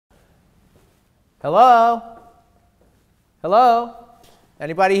Hello? Hello?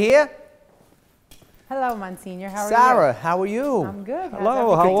 Anybody here? Hello, Monsignor. How are you? Sarah, how are you? I'm good.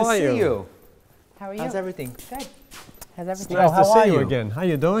 Hello, how are Good to see you. How are you? How's everything? Good. How's everything? Nice how to are see you you? again. How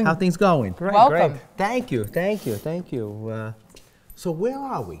you doing? How things going? Great, Welcome. great. Thank you, thank you, thank you. So where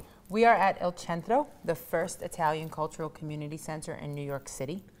are we? We are at Il Centro, the first Italian cultural community center in New York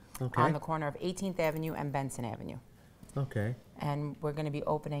City, Okay. on the corner of 18th Avenue and Benson Avenue. Okay. And we're going to be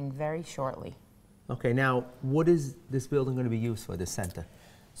opening very shortly. Okay, now what is this building going to be used for, this center?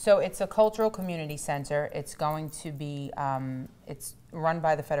 So it's a cultural community center. It's going to be, it's run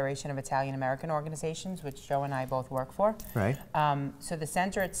by the Federation of Italian American Organizations, which Joe and I both work for. Right. So the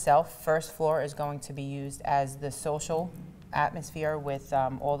center itself, first floor, is going to be used as the social atmosphere with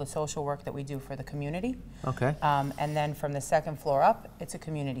all the social work that we do for the community. Okay. And then from the second floor up, it's a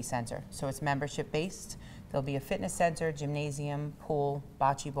community center. So it's membership based. There'll be a fitness center, gymnasium, pool,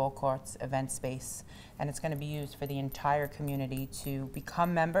 bocce ball courts, event space, and it's going to be used for the entire community to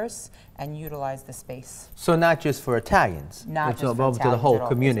become members and utilize the space. So not just for Italians? Not it's just for open to the Italians whole at all.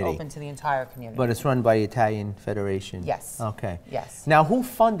 community? It's open to the entire community. But it's run by the Italian Federation? Yes. Okay. Yes. Now who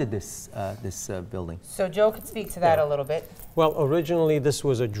funded this, building? So Joe could speak to that a little bit. Well, originally this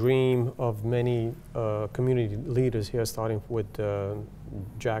was a dream of many community leaders here, starting with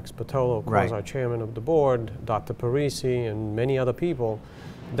Jack Spatolo, of course, Right. our chairman of the board, Dr. Parisi, and many other people.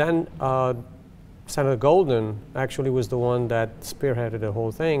 Then Senator Golden actually was the one that spearheaded the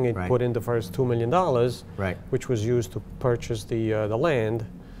whole thing. It Right. put in the first $2 million, Right. which was used to purchase the land.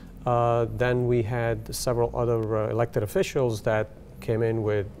 Then we had several other elected officials that came in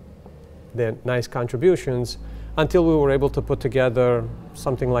with their nice contributions until we were able to put together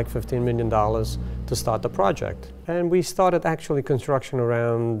something like $15 million to start the project. And we started actually construction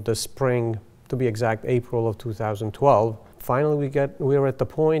around the spring, to be exact, April of 2012. Finally, we're at the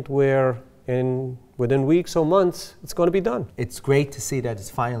point where within weeks or months, it's going to be done. It's great to see that it's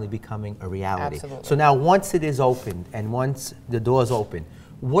finally becoming a reality. Absolutely. So now once it is opened and once the doors open,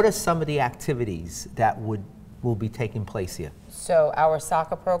 what are some of the activities that will be taking place here? So our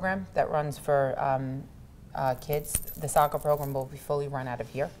soccer program that runs for kids, the soccer program will be fully run out of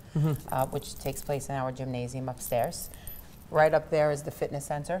here, which takes place in our gymnasium upstairs. Right up there is the fitness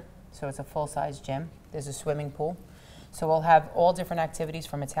center, so it's a full-size gym. There's a swimming pool. So we'll have all different activities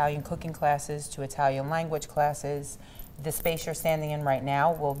from Italian cooking classes to Italian language classes. The space you're standing in right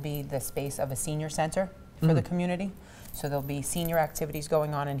now will be the space of a senior center for the community. So there'll be senior activities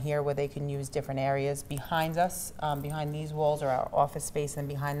going on in here where they can use different areas. Behind us, behind these walls are our office space, and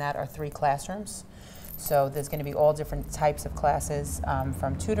behind that are 3 classrooms. So there's going to be all different types of classes,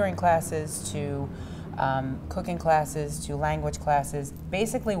 from tutoring classes to cooking classes to language classes.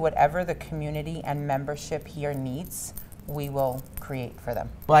 Basically, whatever the community and membership here needs, we will create for them.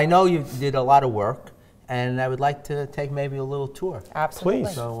 Well, I know you did a lot of work, and I would like to take maybe a little tour. Absolutely.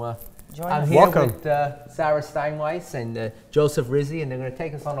 Please. So Join I'm us. here Welcome. with Sarah Steinweiss and Joseph Rizzi, and they're going to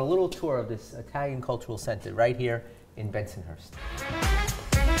take us on a little tour of this Italian Cultural Center right here in Bensonhurst.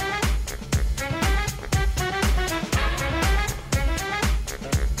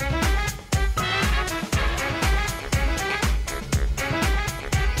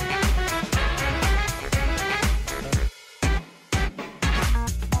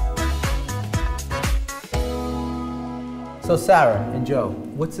 So Sarah and Joe,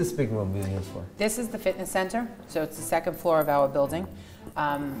 what's this big room being used for? This is the fitness center, so it's the second floor of our building.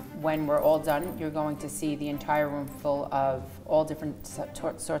 When we're all done, you're going to see the entire room full of all different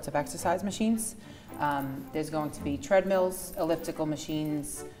sorts of exercise machines. There's going to be treadmills, elliptical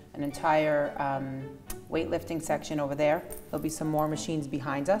machines, an entire weightlifting section over there. There'll be some more machines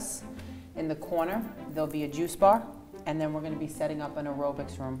behind us. In the corner, there'll be a juice bar, and then we're going to be setting up an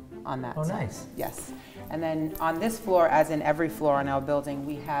aerobics room on that Oh, side. nice. Yes. And then on this floor, as in every floor in our building,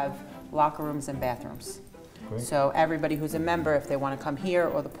 we have locker rooms and bathrooms. Great. So everybody who's a member, if they want to come here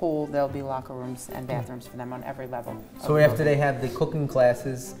or the pool, there'll be locker rooms and bathrooms for them on every level. So after they have the cooking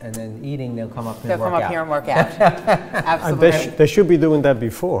classes and then eating, they'll come up and They'll work come up out. here and work out. And Absolutely. they should be doing that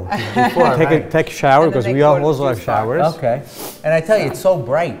before. Right. Take a shower, And then because they we go to the also have juice bar. showers. Okay. And I tell you, it's so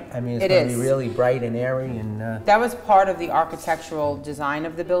bright. I mean, it's It going to be is. really bright and airy. And That was part of the architectural design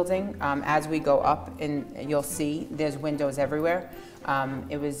of the building. As we go up, you'll see there's windows everywhere.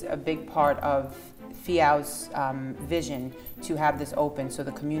 It was a big part of FIAO's vision to have this open so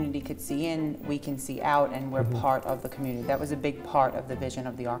the community could see in, we can see out, and we're part of the community. That was a big part of the vision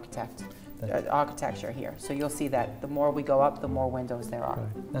of the architecture here. So you'll see that the more we go up, the more windows there are.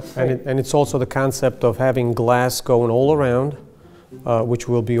 that's great. And it's also the concept of having glass going all around, which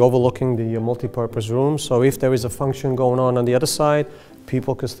will be overlooking the multi-purpose room. So if there is a function going on the other side,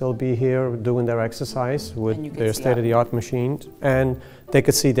 People could still be here doing their exercise And you with could their see state-of-the-art machines, and they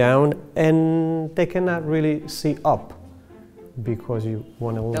could see down, and they cannot really see up because you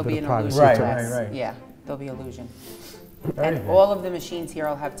want a little There'll bit be of an privacy. illusion. Right, too. right. Yeah, there'll be illusion. Very And good. all of the machines here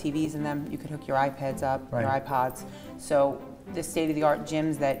will have TVs in them. You could hook your iPads up, your Right. iPods. So the state-of-the-art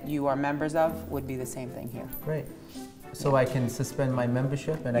gyms that you are members of would be the same thing here. Great. So I can suspend my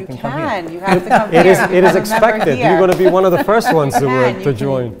membership and I You can come here? You have to come It here. is, You it is have a member expected. here. You're going to be one of the first ones You can. to You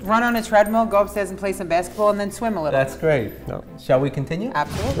join. can run on a treadmill, go upstairs and play some basketball, and then swim a little. That's great. No. Shall we continue?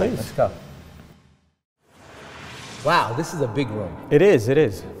 Absolutely. Please. Let's go. Wow, this is a big room. It is, it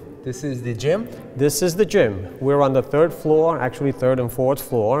is. This is the gym? This is the gym. We're on the 3rd floor, actually 3rd and 4th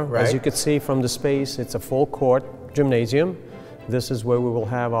floor. Right. As you can see from the space, it's a full court gymnasium. This is where we will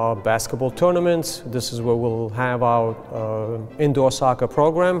have our basketball tournaments. This is where we'll have our indoor soccer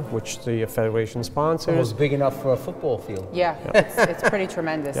program, which the federation sponsors. Almost big enough for a football field. Yeah, it's pretty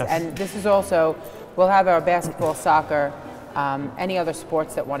tremendous. Yes. And this is also, we'll have our basketball, soccer, any other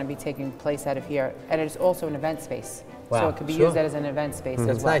sports that want to be taking place out of here. And it is also an event space. So Wow, it could be sure. used as an event space as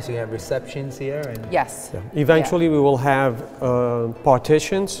That's well. nice. You have receptions here and Yes. Yeah. Eventually, we will have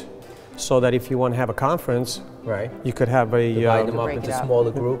partitions so that if you want to have a conference, right. you could have a Divide them up Break it into up.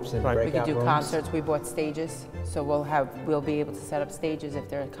 smaller groups and Right. We breakout could do rooms. concerts. We bought stages, so we'll be able to set up stages if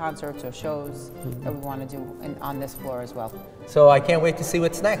there are concerts or shows that we want to do on this floor as well. So I can't wait to see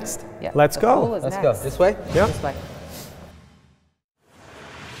what's next. Yeah. Let's the go. pool is Let's next. go. This way? Yeah. This way.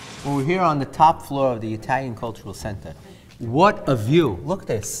 Well, we're here on the top floor of the Italian Cultural Center. What a view. Look at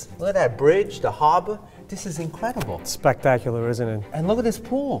this. Look at that bridge, the harbor. This is incredible. spectacular, isn't it? And look at this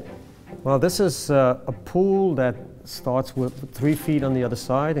pool. Well, this is a pool that starts with 3 feet on the other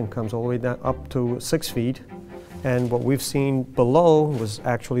side and comes all the way down up to 6 feet. And what we've seen below was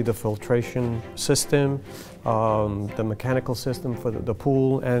actually the filtration system, the mechanical system for the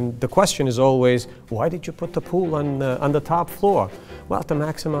pool. And the question is always, why did you put the pool on the top floor? Well, to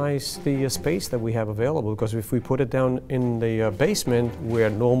maximize the space that we have available, because if we put it down in the basement where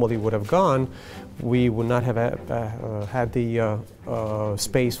it normally would have gone, we would not have had the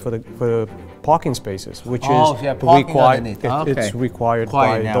space for the parking spaces, which Oh, is yeah, parking required. underneath. It's required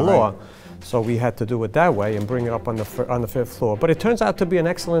Required by now, the law. right. So we had to do it that way and bring it up on the 5th floor. But it turns out to be an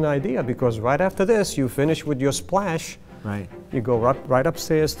excellent idea, because right after this, you finish with your splash. Right. You go right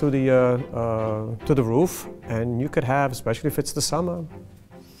upstairs to the roof, and you could have, especially if it's the summer,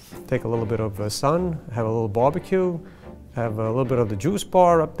 take a little bit of sun, have a little barbecue, have a little bit of the juice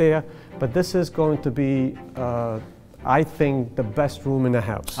bar up there. But this is going to be, I think, the best room in the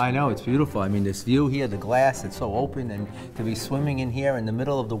house. I know, it's beautiful. I mean, this view here, the glass, it's so open, and to be swimming in here in the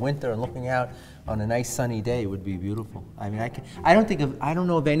middle of the winter and looking out on a nice sunny day would be beautiful. I mean, I don't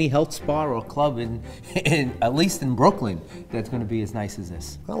know of any health spa or club in at least in Brooklyn that's going to be as nice as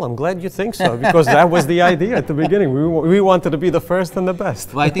this. Well, I'm glad you think so, because that was the idea at the beginning. We wanted to be the first and the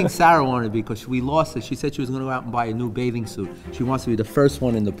best. Well, I think Sarah wanted to be, because we lost it. She said she was going to go out and buy a new bathing suit. She wants to be the first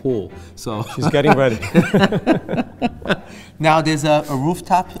one in the pool. So She's getting ready. now there's a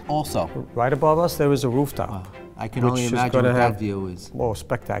rooftop also. Right above us, there is a rooftop. I can Which only is imagine gonna what that have- view is. Oh,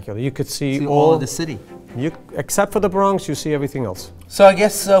 spectacular. You could see, See all of the city. except for the Bronx, you see everything else. So I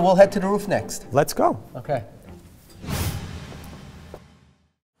guess we'll head to the roof next. Let's go. Okay.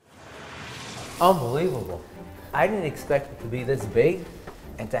 Unbelievable. I didn't expect it to be this big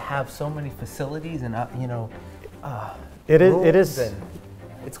and to have so many facilities and, It rooms is, and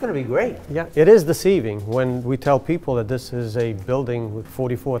it's going to be great. yeah, it is deceiving when we tell people that this is a building with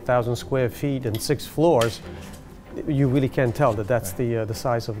 44,000 square feet and 6 floors. You really can't tell that that's the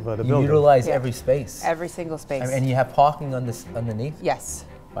size of the You building. utilize Yeah. every space. Every single space. And you have parking on this underneath? Yes.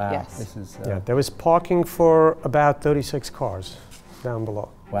 Wow. Yes. This is, Yeah, there is parking for about 36 cars down below.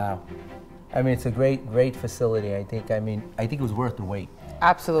 wow. I mean, it's a great facility. I think it was worth the wait.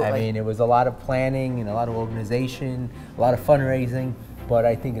 Absolutely. I mean, it was a lot of planning and a lot of organization, a lot of fundraising, but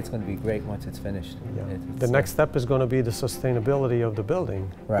I think it's going to be great once it's finished. Yeah. It's, The next step is going to be the sustainability of the building,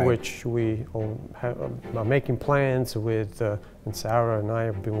 Right. which we are making plans with, and Sarah and I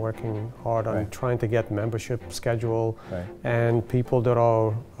have been working hard on Right. trying to get membership schedule Right. and people that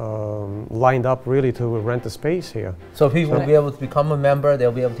are lined up really to rent the space here. So people will be able to become a member.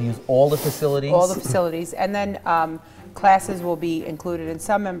 They'll be able to use all the facilities. all the facilities. And then Classes will be included in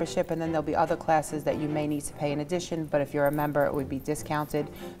some membership, and then there'll be other classes that you may need to pay in addition, but if you're a member, it would be discounted.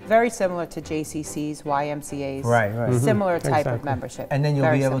 Very similar to JCCs, YMCAs. Right, right. Similar type of Exactly. membership. And then you'll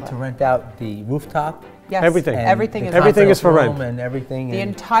Very be able similar. to rent out the rooftop. Yes, Everything. and Everything the is Everything is for conference rent. room and everything. The and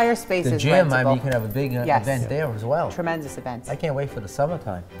entire space the is gym, I rentable. mean, you can have a big Yes. event there as well. Tremendous events. I can't wait for the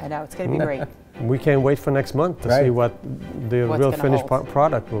summertime. I know, it's going to be great. We can't wait for next month to Right. see what the What's real gonna finished hold.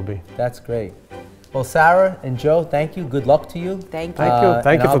 product will be. That's great. Well, Sarah and Joe, thank you. Good luck to you. Thank you. Thank you. Thank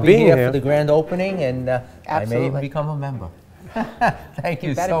and you I'll for be being here here. for the grand opening, and I may even Absolutely. become a member. Thank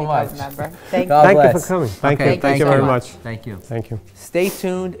you Better so become much. a member. Thank God you. Thank you bless. for coming. Thank Okay, you. Thank you very much. Thank you. Thank you. Stay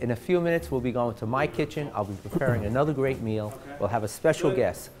tuned. In a few minutes, we'll be going to my kitchen. I'll be preparing another great meal. We'll have a special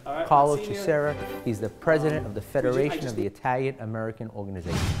guest, Carlo Scissura. He's the president of the Federation of the Italian American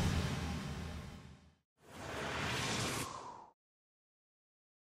Organization.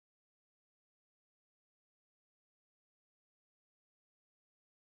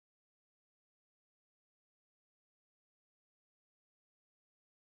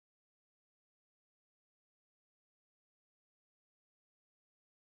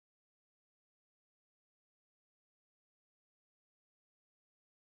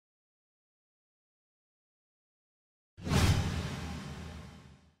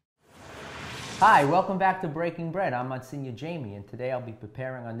 Hi, welcome back to Breaking Bread. I'm Monsignor Jamie, and today I'll be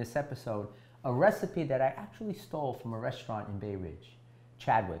preparing on this episode a recipe that I actually stole from a restaurant in Bay Ridge,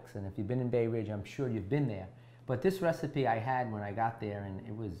 Chadwick's. And if you've been in Bay Ridge, I'm sure you've been there. But this recipe I had when I got there, and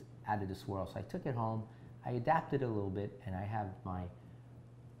it was out of this world. So I took it home, I adapted it a little bit, and I have my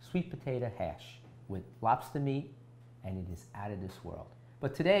sweet potato hash with lobster meat, and it is out of this world.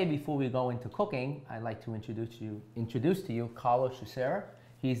 But today, before we go into cooking, I'd like to introduce to you Carlo Scissura.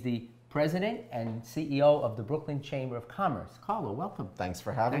 He's the President and CEO of the Brooklyn Chamber of Commerce. Carlo, welcome. Thanks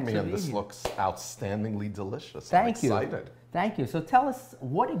for having Thanks me, for and this being here. looks outstandingly delicious. Thank you. I'm excited. Thank you. So tell us,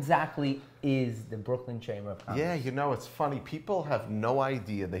 what exactly is the Brooklyn Chamber of Commerce? Yeah, you know, it's funny. People have no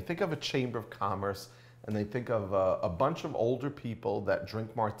idea. They think of a Chamber of Commerce, and they think of a bunch of older people that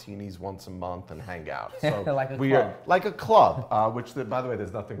drink martinis once a month and hang out. So Like a we club. are like a club, which, by the way,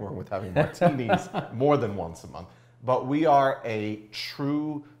 there's nothing wrong with having martinis more than once a month. But we are a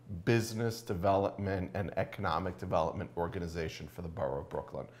true business development and economic development organization for the borough of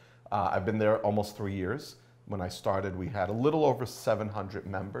Brooklyn. I've been there almost 3 years. When I started, we had a little over 700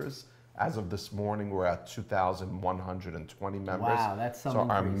 members. As of this morning, we're at 2,120 members. Wow, that's some So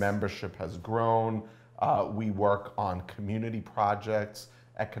our increase. membership has grown. We work on community projects,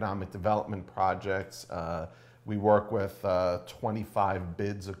 economic development projects. We work with 25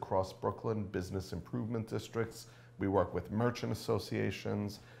 bids across Brooklyn, business improvement districts. We work with merchant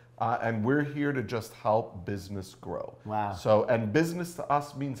associations. And we're here to just help business grow. Wow. So, and business to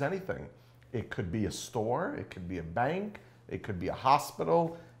us means anything. It could be a store, it could be a bank, it could be a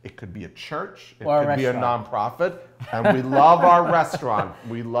hospital, it could be a church, it Or a could be a restaurant. nonprofit. And we love our restaurant.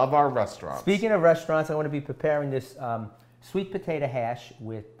 We love our restaurants. Speaking of restaurants, I want to be preparing this sweet potato hash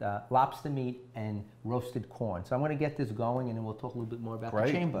with lobster meat and roasted corn. So I'm going to get this going, and then we'll talk a little bit more about the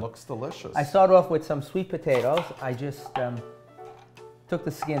Great, chamber. looks delicious. I start off with some sweet potatoes. I just took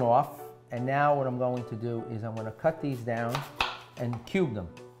the skin off, and now what I'm going to do is I'm going to cut these down and cube them.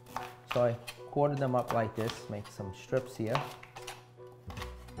 So I quartered them up like this, make some strips here.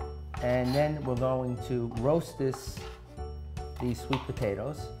 And then we're going to roast these sweet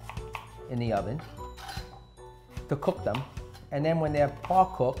potatoes in the oven to cook them. And then when they're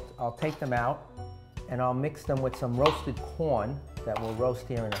part cooked, I'll take them out and I'll mix them with some roasted corn that we'll roast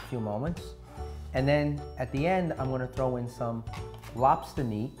here in a few moments. And then at the end, I'm going to throw in some lobster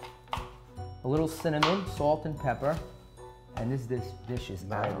meat, a little cinnamon, salt and pepper, and this dish is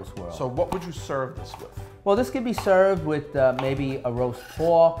out of this world. So what would you serve this with? Well, this could be served with maybe a roast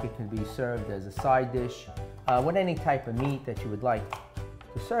pork. It could be served as a side dish with any type of meat that you would like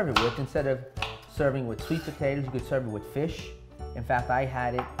to serve it with. Instead of serving with sweet potatoes, you could serve it with fish. In fact, I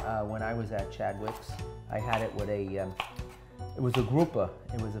had it when I was at Chadwick's. I had it with it was a grouper.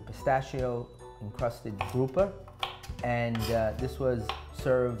 It was a pistachio encrusted grouper, and this was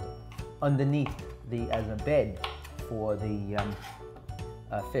served underneath as a bed for the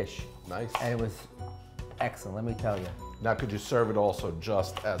fish. Nice. And it was excellent, let me tell you. Now, could you serve it also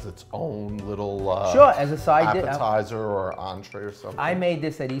just as its own little Sure, as a side dish. appetizer or entree or something? I made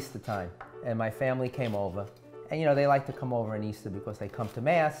this at Easter time, and my family came over. And you know, they like to come over on Easter because they come to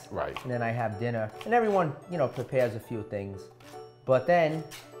Mass. Right. And then I have dinner. And everyone, you know, prepares a few things. But then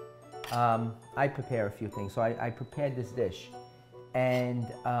I prepare a few things. So I prepared this dish. And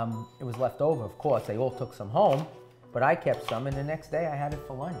it was left over, of course. They all took some home. But I kept some, and the next day I had it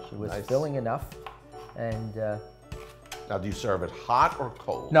for lunch. It was Nice. filling enough. And Now, do you serve it hot or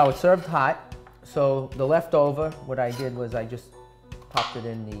cold? No, it's served hot. So the leftover, what I did was I just popped it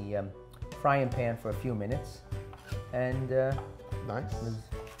in the frying pan for a few minutes. And Nice.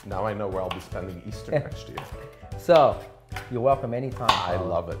 Now I know where I'll be spending Easter next year. so, you're welcome anytime. I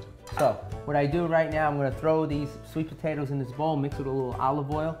love it. So, what I do right now, I'm going to throw these sweet potatoes in this bowl, mix with a little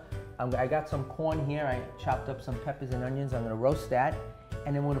olive oil. I got some corn here. I chopped up some peppers and onions. I'm going to roast that.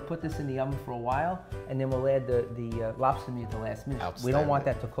 And then we're going to put this in the oven for a while. And then we'll add the lobster meat at the last minute. We don't want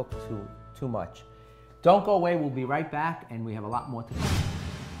that to cook too much. Don't go away. We'll be right back. And we have a lot more to come.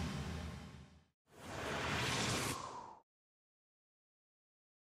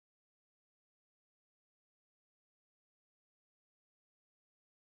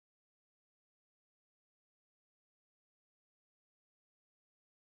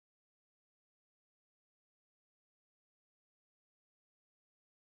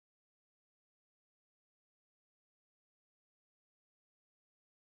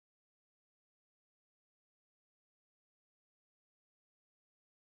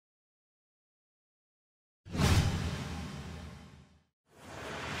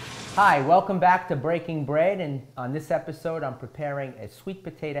 Hi, welcome back to Breaking Bread, and on this episode I'm preparing a sweet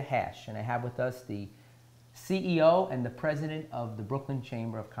potato hash, and I have with us the CEO and the president of the Brooklyn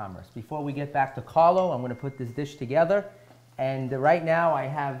Chamber of Commerce. Before we get back to Carlo, I'm going to put this dish together, and right now I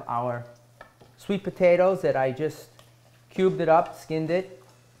have our sweet potatoes that I just cubed it up, skinned it,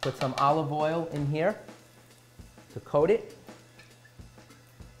 put some olive oil in here to coat it.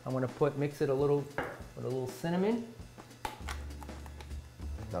 I'm going to mix it a little with a little cinnamon.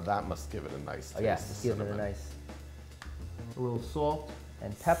 Now that must give it a nice taste. Yes, give it a little salt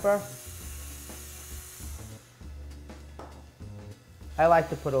and pepper. I like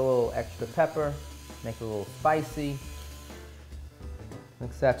to put a little extra pepper, make it a little spicy.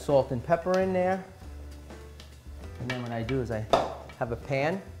 Mix that salt and pepper in there. And then what I do is I have a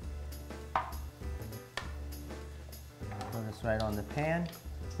pan. Put this right on the pan.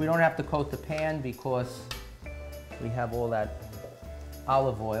 We don't have to coat the pan because we have all that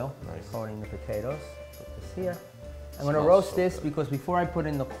olive oil coating the potatoes. Put this here. I'm going to roast this because before I put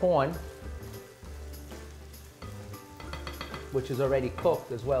in the corn, which is already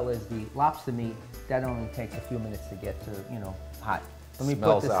cooked, as well as the lobster meat, that only takes a few minutes to get to, hot. Let me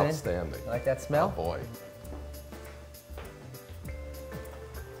put this in. Outstanding. You like that smell? Oh boy.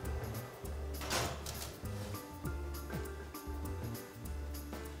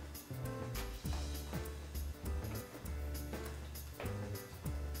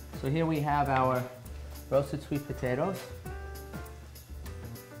 So here we have our roasted sweet potatoes.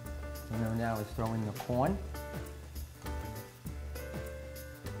 Now is throw in the corn.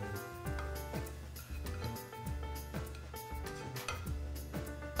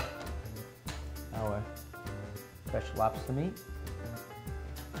 Our fresh lobster meat.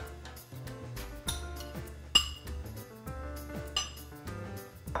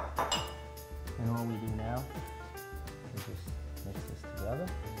 And all we do now is just mix this together.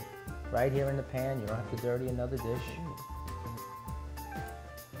 Right here in the pan, you don't have to dirty another dish.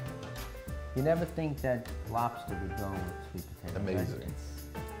 You never think that lobster would go with sweet potatoes. Amazing.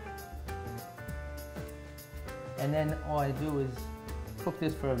 And then all I do is cook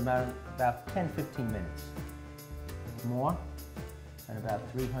this for about 10-15 minutes. More, at about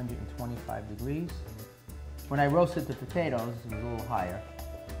 325 degrees. When I roasted the potatoes, it was a little higher.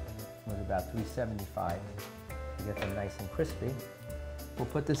 It was about 375 to get them nice and crispy. We'll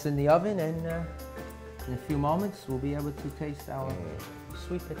put this in the oven, and in a few moments we'll be able to taste our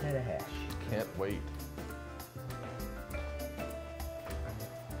sweet potato hash. Can't wait.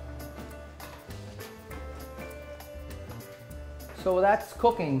 So that's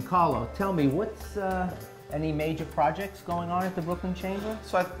cooking. Carlo, tell me, what's any major projects going on at the Brooklyn Chamber?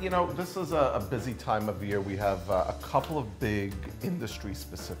 So, this is a busy time of year. We have a couple of big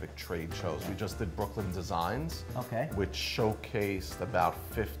industry-specific trade shows. We just did Brooklyn Designs, which showcased about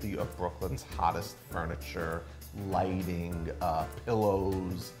 50 of Brooklyn's hottest furniture, lighting,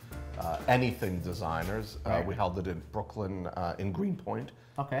 pillows, anything designers. We held it in Brooklyn, in Greenpoint,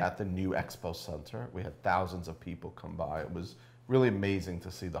 at the new Expo Center. We had thousands of people come by. It was really amazing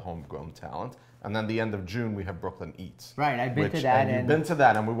to see the homegrown talent. And then the end of June, we have Brooklyn Eats. Right, I've been to that. And you've been to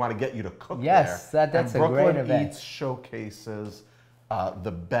that, and we want to get you to cook there. Yes, that's a great event. Brooklyn Eats showcases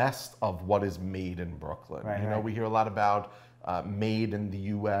the best of what is made in Brooklyn. We hear a lot about made in the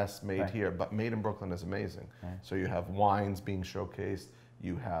U.S., made here, but made in Brooklyn is amazing. So you have wines being showcased.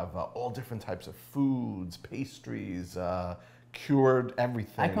 You have all different types of foods, pastries, cured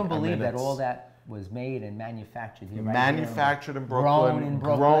everything. I couldn't believe that all that was made and manufactured here. Manufactured in Brooklyn,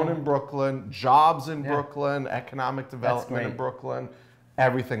 grown in Brooklyn, jobs in Brooklyn, economic development in Brooklyn,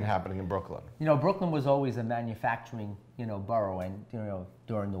 everything happening in Brooklyn. You know, Brooklyn was always a manufacturing, borough, and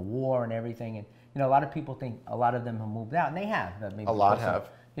during the war and everything, and a lot of people think a lot of them have moved out, and they have. Maybe a lot have.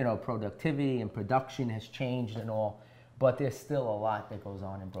 Productivity and production has changed and all, but there's still a lot that goes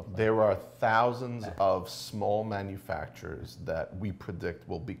on in Brooklyn. There are thousands of small manufacturers that we predict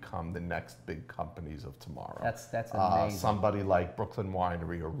will become the next big companies of tomorrow. That's amazing. Somebody like Brooklyn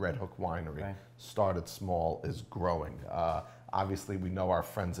Winery or Red Hook Winery started small, is growing. Obviously, we know our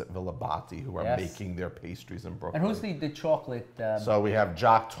friends at Villabati who are making their pastries in Brooklyn. And who's the chocolate? So we have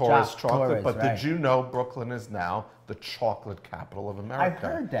Jock Torres chocolate, but right. did you know Brooklyn is now the chocolate capital of America?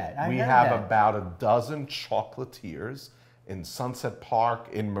 I've heard that. We have about a dozen chocolatiers in Sunset Park,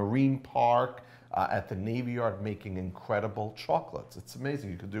 in Marine Park, at the Navy Yard, making incredible chocolates. It's amazing.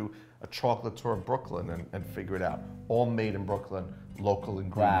 You could do a chocolate tour of Brooklyn and figure it out. All made in Brooklyn, local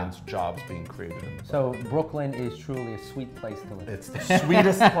ingredients, jobs being created in the So Brooklyn is truly a sweet place to live. It's the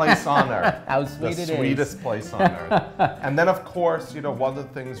sweetest place on earth. How sweet it is. The sweetest place on earth. And then, of course, one of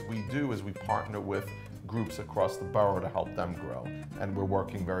the things we do is we partner with groups across the borough to help them grow. And we're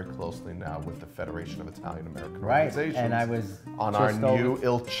working very closely now with the Federation of Italian American Organizations. And I was on our new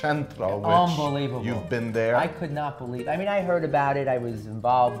Il Centro, which unbelievable. You've been there. I could not believe. I mean, I heard about it. I was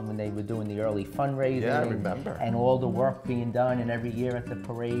involved when they were doing the early fundraising. Yeah, I remember. And all the work being done. And every year at the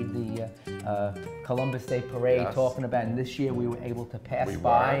parade, the Columbus Day parade, talking about. And this year we were able to pass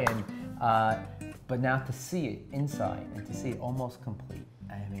by. And but now to see it inside and to see it almost complete.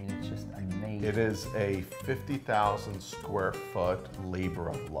 I mean, it's just amazing. It is a 50,000 square foot labor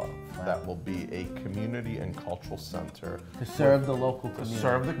of love that will be a community and cultural center. To serve the local community. To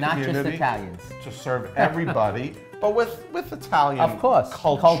serve the community. Not just Italians. To serve everybody, but with Italian of course,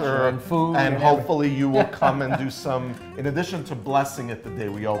 culture and food. And hopefully you will come and do some, in addition to blessing it the day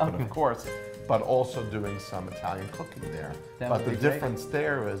we open, of course, but also doing some Italian cooking there. But the difference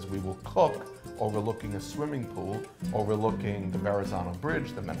there is we will cook overlooking a swimming pool, overlooking the Verrazano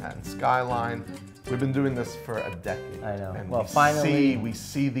Bridge, the Manhattan skyline. We've been doing this for a decade. I know. And well, finally, we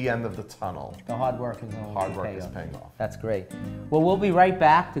see the end of the tunnel. The hard work is paying off. That's great. Well, we'll be right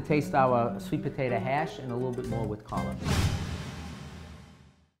back to taste our sweet potato hash and a little bit more with Carlo.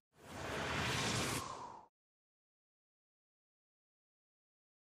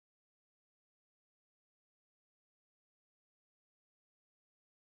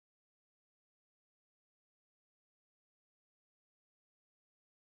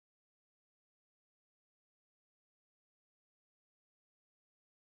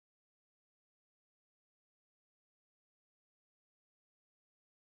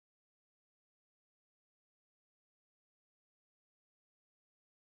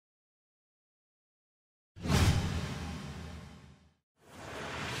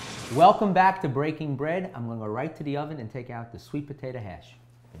 Welcome back to Breaking Bread. I'm going to go right to the oven and take out the sweet potato hash.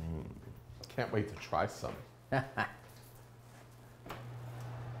 Can't wait to try some.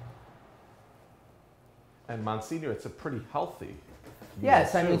 And Monsignor, it's a pretty healthy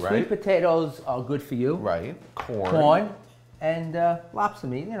yes, I too, mean, sweet potatoes are good for you. Right. Corn. And lobster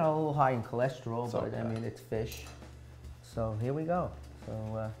meat, a little high in cholesterol, but okay. I mean, it's fish. So here we go.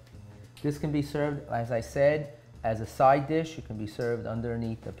 So this can be served, as I said, as a side dish. It can be served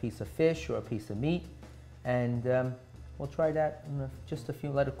underneath a piece of fish or a piece of meat. And we'll try that in just a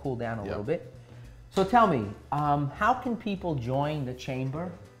few, let it cool down a little bit. So tell me, how can people join the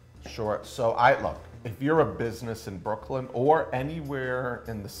chamber? Sure. So look, if you're a business in Brooklyn or anywhere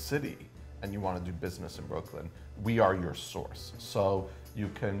in the city and you want to do business in Brooklyn, we are your source. So you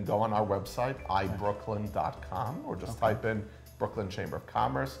can go on our website, ibrooklyn.com, or just type in Brooklyn Chamber of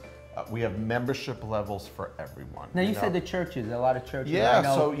Commerce. We have membership levels for everyone. Now you said the churches, a lot of churches. Yeah, I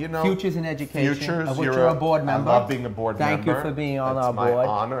know, so Futures in Education, Futures, of which you're a board member. I love being a board member. Thank you for being on our board. It's my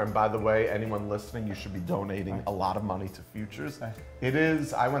honor. And by the way, anyone listening, you should be donating a lot of money to Futures. It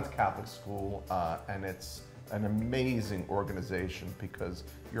is, I went to Catholic school, and it's an amazing organization because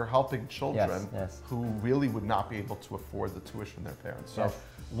you're helping children who really would not be able to afford the tuition their parents. So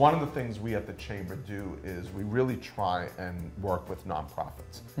one of the things we at the Chamber do is we really try and work with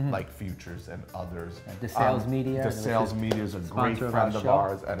nonprofits like Futures and others. DeSales Media. DeSales Media is a great friend of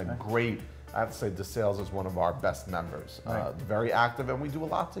ours and a great, I have to say DeSales is one of our best members. Very active, and we do a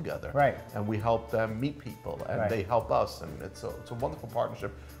lot together. And we help them meet people and they help us, and it's a wonderful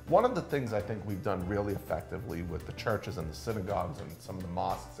partnership. One of the things I think we've done really effectively with the churches and the synagogues and some of the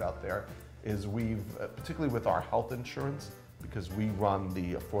mosques out there is we've, particularly with our health insurance, because we run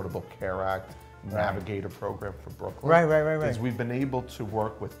the Affordable Care Act Navigator program for Brooklyn, is we've been able to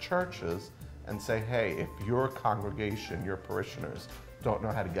work with churches and say, hey, if your congregation, your parishioners don't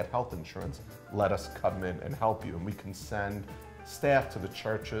know how to get health insurance, let us come in and help you. And we can send staff to the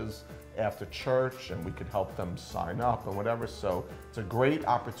churches after church, and we could help them sign up and whatever. So it's a great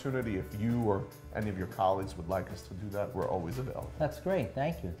opportunity. If you or any of your colleagues would like us to do that, we're always available. That's great.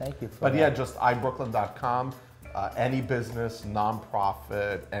 Thank you. Thank you for But that. yeah, just ibrooklyn.com. Any business,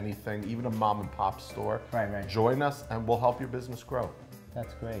 nonprofit, anything, even a mom and pop store. Right. Join us and we'll help your business grow.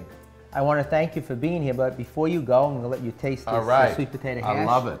 That's great. I want to thank you for being here, but before you go, I'm going to let you taste this All right. sweet potato hash. I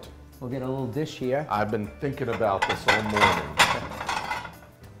love it. We'll get a little dish here. I've been thinking about this all morning.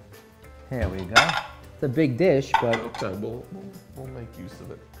 Here we go. It's a big dish, but Okay, we'll make use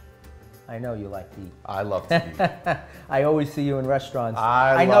of it. I know you like to eat. I love to eat. I always see you in restaurants.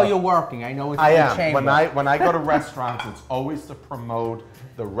 I know love- you're working. I know it's I in the am. chamber. When I go to restaurants, it's always to promote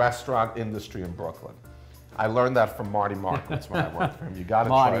the restaurant industry in Brooklyn. I learned that from Marty Markowitz when I worked for him. You got to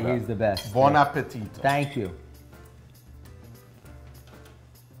try that. Marty, he's the best. Bon Yeah. appetito. Thank you.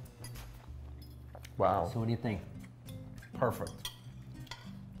 Wow. So what do you think? Perfect.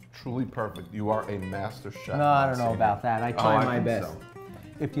 Truly perfect. You are a master chef. No, I don't know Monsignor. about that. I Oh, try my think best. so.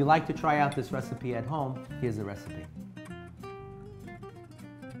 If you like to try out this recipe at home, here's the recipe.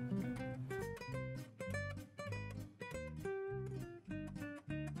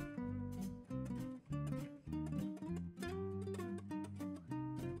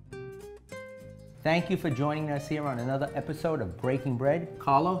 Thank you for joining us here on another episode of Breaking Bread.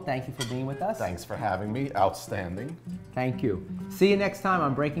 Carlo, thank you for being with us. Thanks for having me. Outstanding. Thank you. See you next time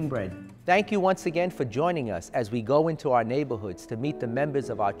on Breaking Bread. Thank you once again for joining us as we go into our neighborhoods to meet the members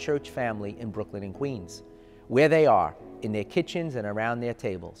of our church family in Brooklyn and Queens, where they are, in their kitchens and around their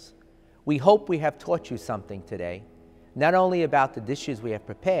tables. We hope we have taught you something today, not only about the dishes we have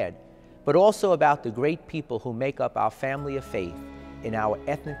prepared, but also about the great people who make up our family of faith in our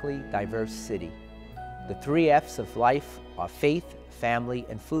ethnically diverse city. The 3 F's of life are faith, family,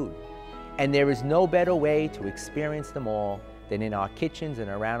 and food. And there is no better way to experience them all than in our kitchens and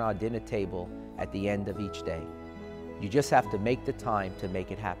around our dinner table at the end of each day. You just have to make the time to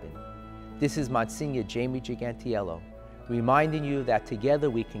make it happen. This is Monsignor Jamie Gigantiello, reminding you that together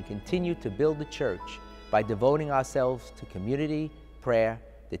we can continue to build the church by devoting ourselves to community, prayer,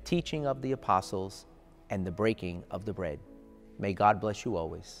 the teaching of the apostles, and the breaking of the bread. May God bless you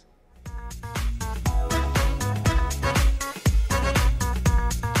always.